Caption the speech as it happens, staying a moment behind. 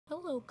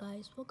Hello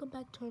guys, welcome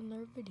back to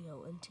another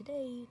video, and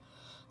today,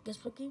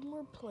 guess what game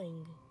we're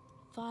playing?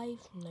 Five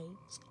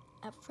Nights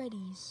at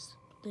Freddy's,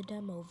 the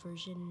demo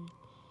version.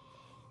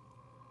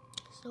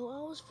 So I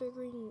was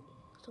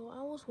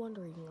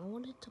wondering, I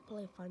wanted to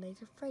play Five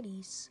Nights at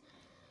Freddy's.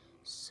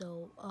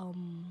 So,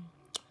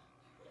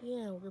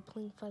 yeah, we're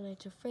playing Five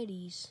Nights at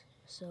Freddy's.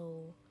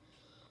 So,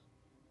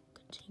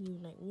 continue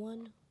night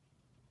 1.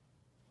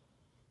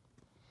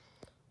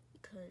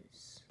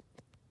 Because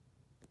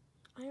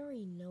I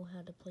already know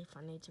how to play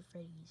Five Nights at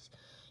Freddy's.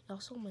 Y'all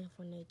saw my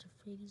Five Nights at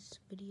Freddy's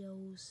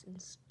videos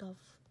and stuff.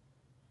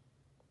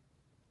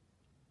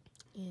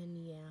 And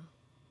yeah.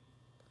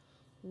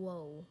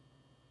 Whoa.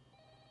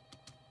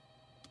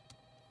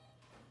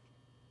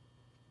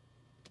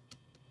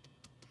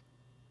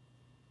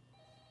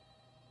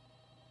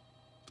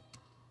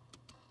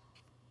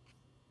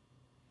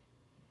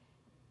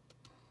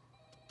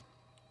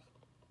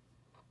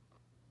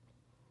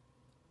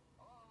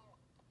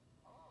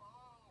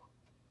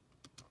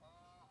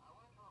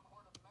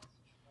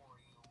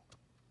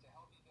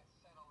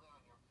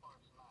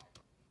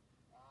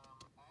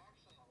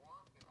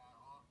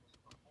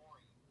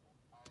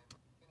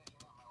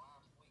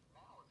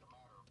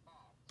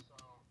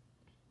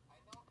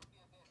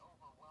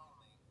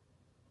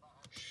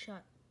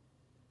 Shut.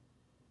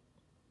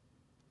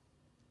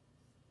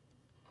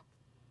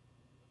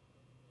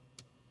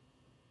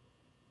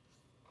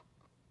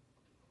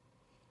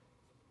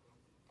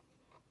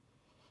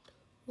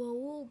 Well,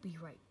 we'll be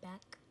right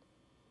back.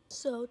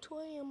 So, 2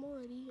 a.m.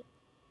 already.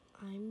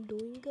 I'm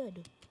doing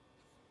good.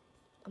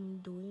 I'm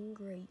doing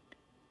great.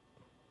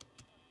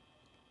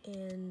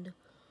 And,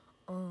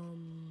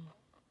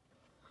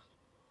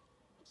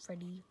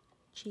 Freddy,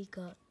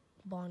 Chica,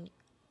 Bonnie,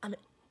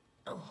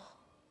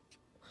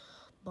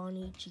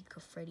 Bonnie, Chica,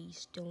 Freddy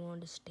still on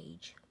the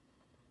stage.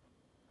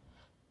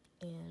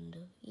 And,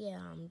 yeah,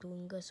 I'm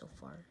doing good so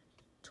far.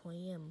 2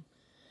 a.m.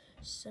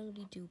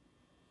 72%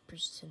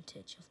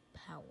 of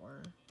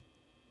power.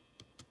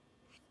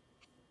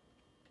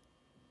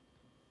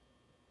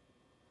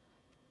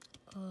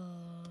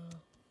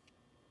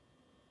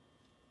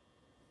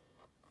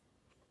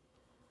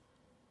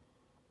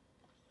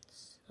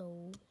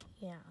 So,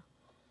 yeah.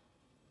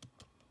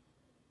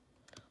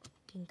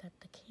 Looking at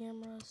the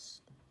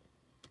cameras.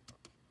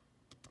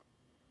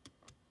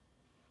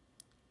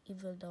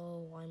 Even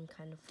though I'm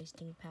kind of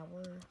wasting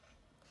power.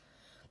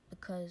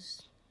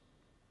 Because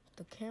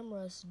the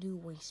cameras do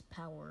waste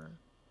power.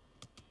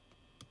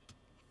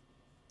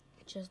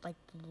 Just like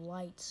the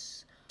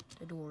lights,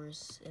 the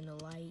doors, and the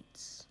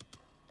lights.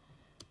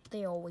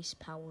 They all waste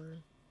power.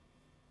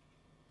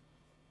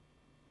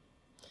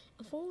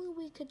 If only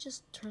we could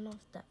just turn off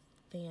that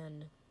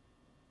fan,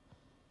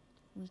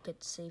 we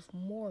could save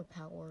more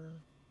power.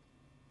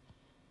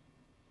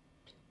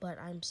 But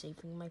I'm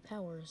saving my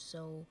power,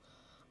 so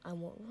I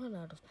won't run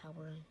out of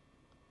power.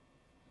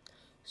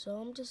 So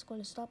I'm just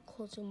going to stop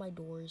closing my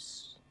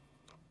doors.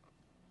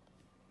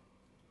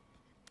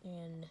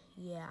 And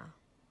yeah.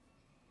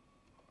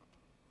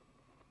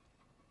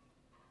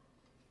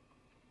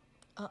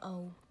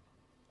 Uh-oh.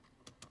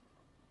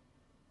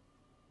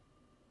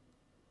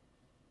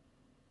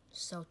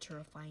 So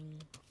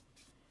terrifying.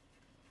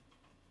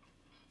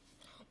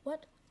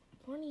 What?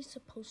 Bonnie's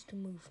supposed to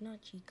move,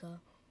 not Chica.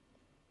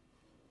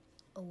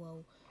 Oh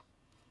well.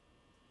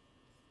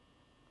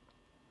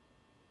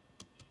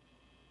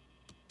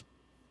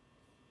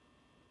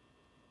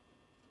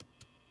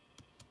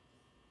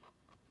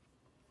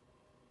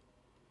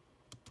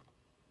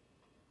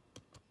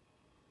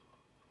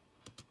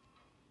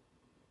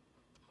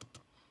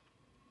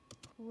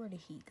 Where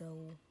did he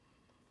go?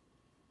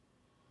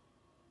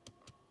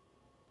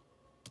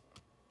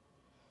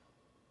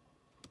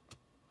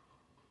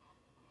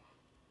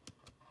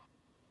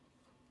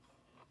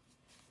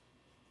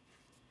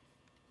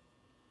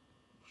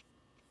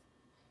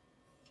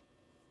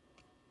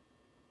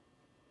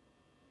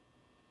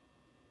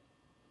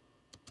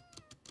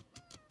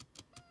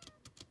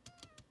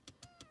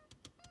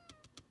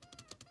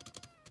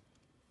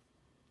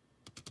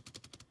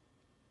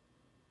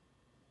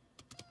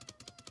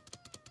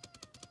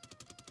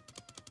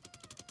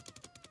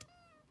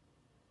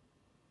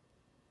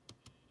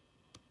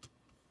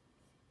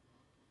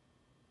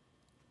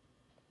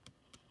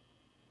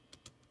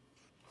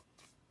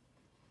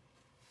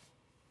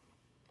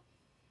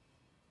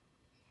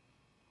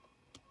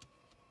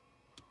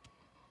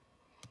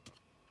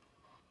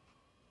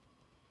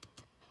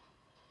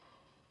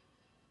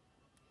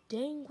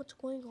 Dang, what's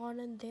going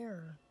on in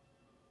there?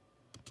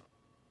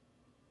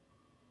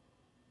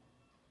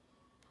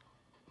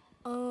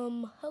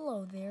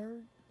 Hello there.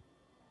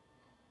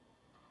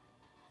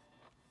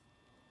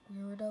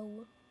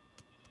 Weirdo.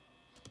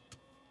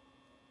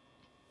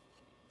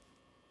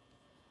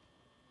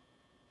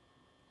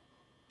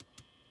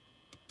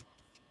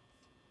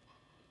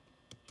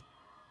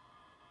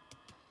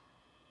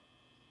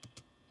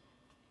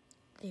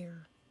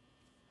 There.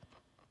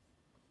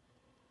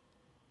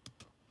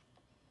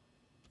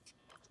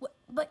 What?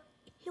 But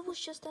he was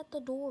just at the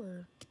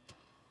door.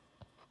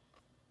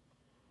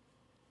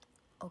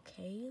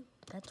 Okay,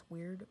 that's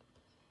weird.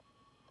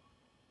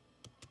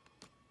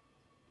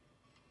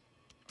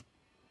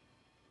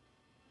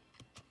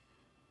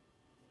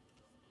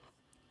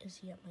 Is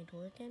he at my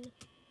door again?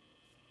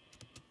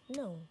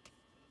 No.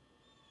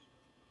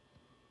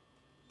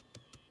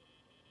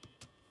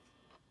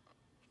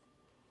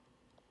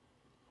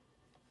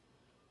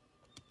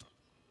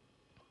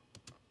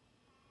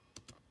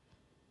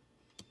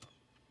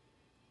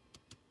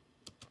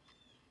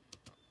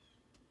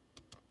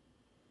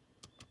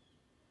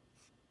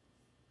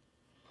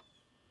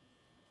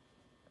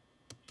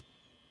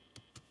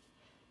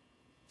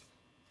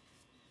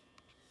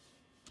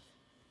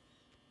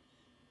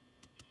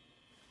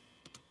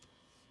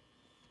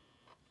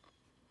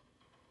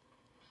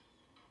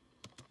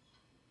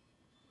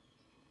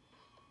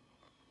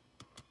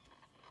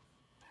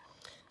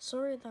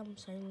 Sorry that I'm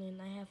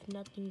silent. I have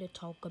nothing to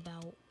talk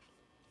about.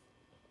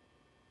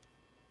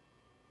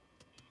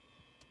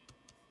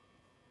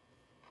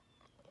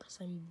 Because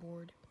I'm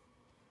bored.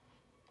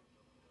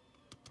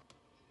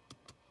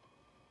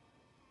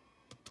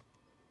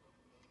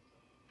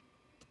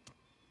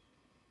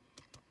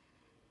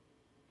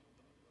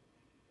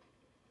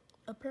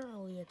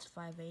 Apparently it's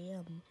 5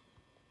 a.m.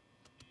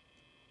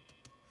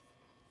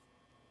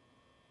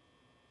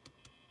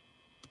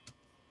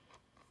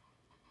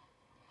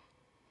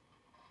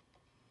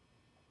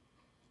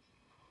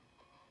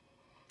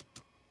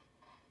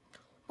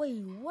 Wait,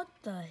 what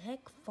the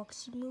heck?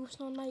 Foxy moves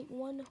on night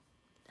 1?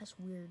 That's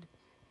weird.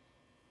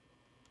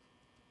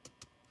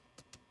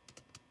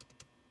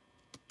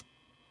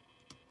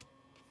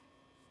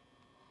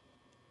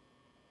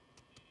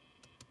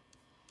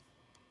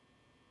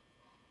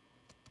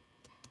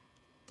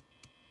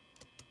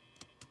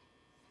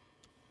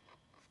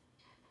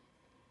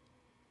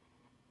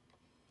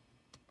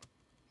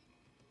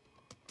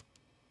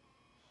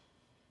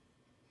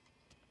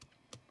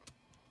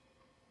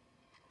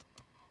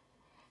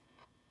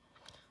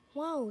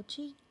 Wow,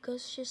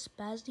 Chica's just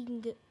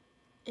spazzing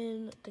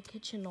in the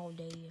kitchen all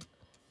day.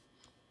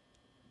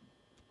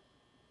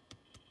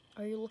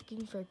 Are you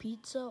looking for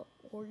pizza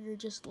or you're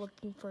just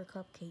looking for a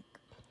cupcake?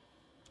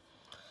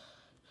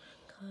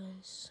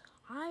 Cause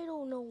I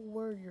don't know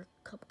where your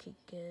cupcake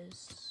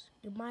is.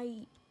 You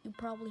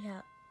probably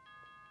have,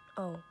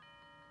 oh.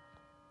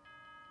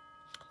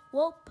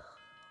 Welp,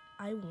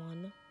 I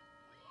won.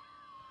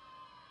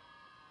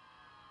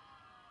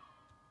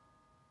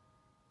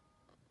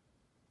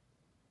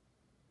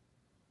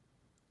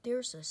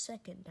 There's a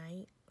second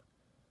night.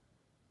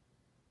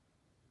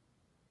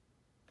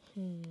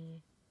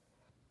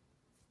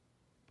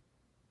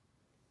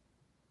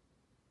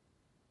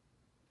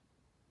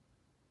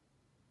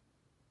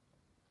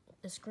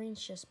 The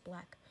screen's just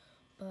black,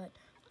 but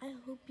I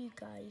hope you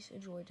guys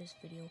enjoyed this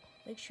video.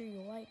 Make sure you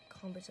like,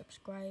 comment,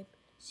 subscribe.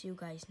 See you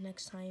guys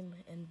next time,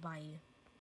 and bye.